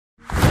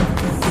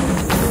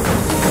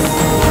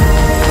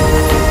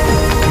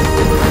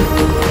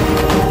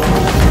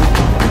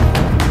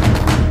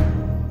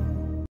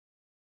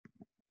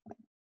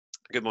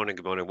Good morning,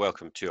 good morning.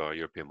 Welcome to our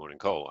European morning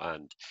call.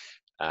 And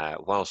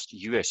whilst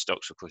US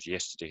stocks, of course,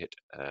 yesterday hit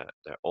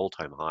their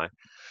all-time high,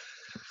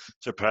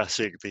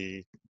 surpassing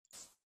the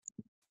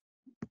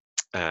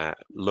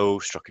low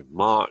struck in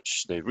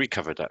March, they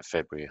recovered that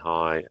February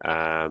high,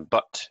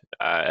 but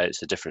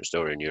it's a different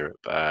story in Europe.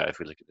 If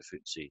we look at the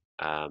FTSE,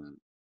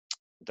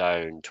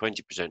 down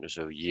 20% or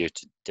so year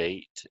to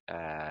date,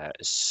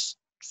 it's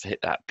hit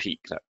that peak,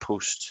 that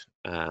post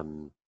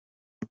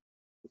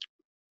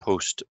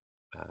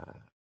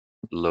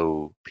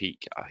low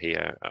peak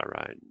here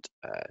around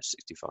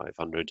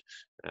 6,500,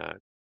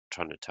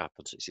 trying to tap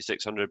on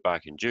 6,600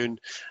 back in June.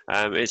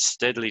 It's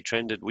steadily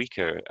trended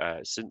weaker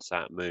since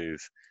that move,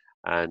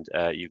 and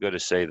you've got to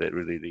say that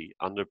really the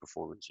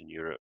underperformance in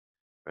Europe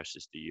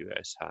versus the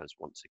US has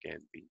once again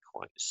been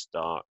quite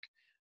stark.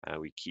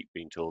 We keep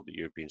being told that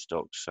European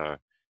stocks are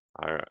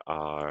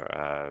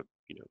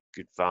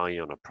good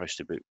value on a price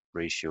to book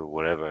ratio,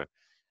 whatever,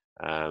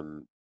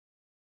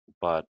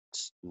 but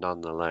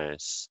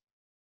nonetheless,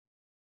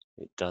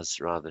 it does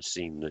rather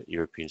seem that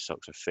European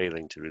stocks are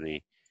failing to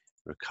really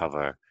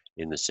recover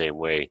in the same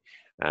way.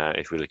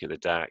 If we look at the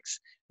DAX,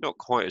 not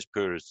quite as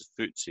poor as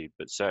the FTSE,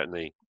 but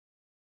certainly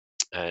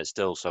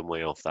still some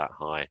way off that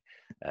high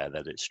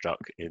that it struck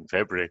in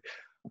February.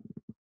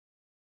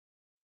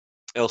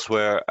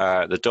 Elsewhere,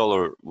 the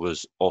dollar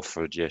was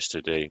offered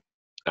yesterday,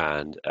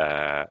 and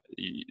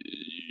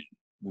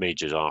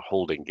majors are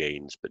holding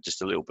gains, but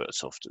just a little bit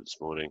softer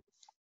this morning.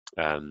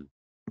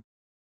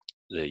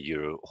 The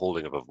euro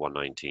holding above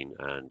 119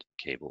 and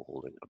cable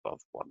holding above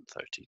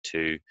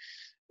 132.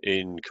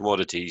 In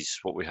commodities,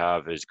 what we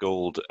have is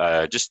gold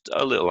just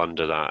a little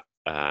under that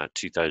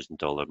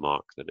 $2,000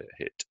 mark that it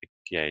hit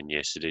again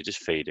yesterday,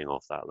 just fading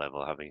off that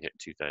level, having hit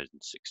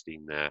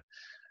 2016 there.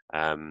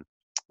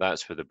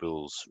 That's where the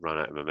bulls ran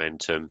out of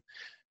momentum.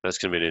 That's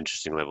going to be an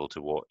interesting level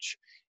to watch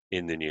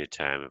in the near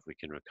term if we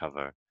can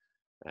recover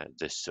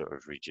this sort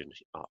of region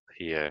up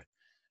here.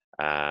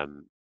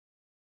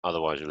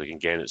 Otherwise, we're looking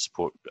again at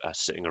support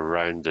sitting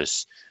around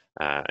this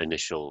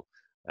initial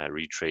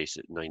retrace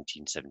at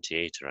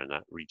 1978, around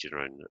that region,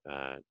 around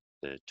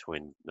the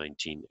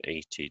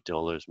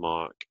 $1980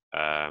 mark.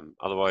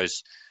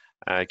 Otherwise,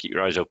 keep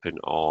your eyes open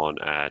on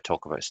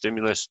talk about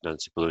stimulus.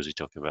 Nancy Pelosi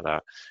talking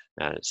about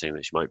that, saying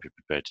that she might be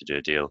prepared to do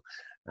a deal.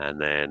 And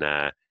then,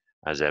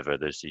 as ever,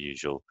 there's the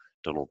usual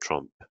Donald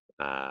Trump,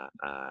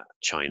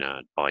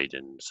 China,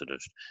 Biden sort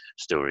of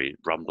story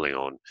rumbling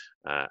on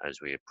as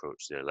we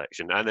approach the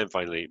election. And then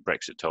finally,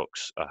 Brexit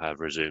talks have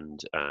resumed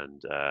and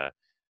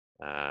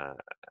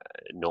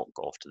not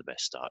got off to the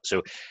best start.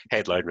 So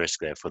headline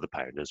risk there for the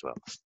pound as well.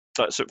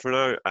 That's it for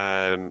now.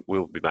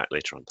 We'll be back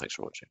later on. Thanks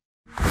for watching.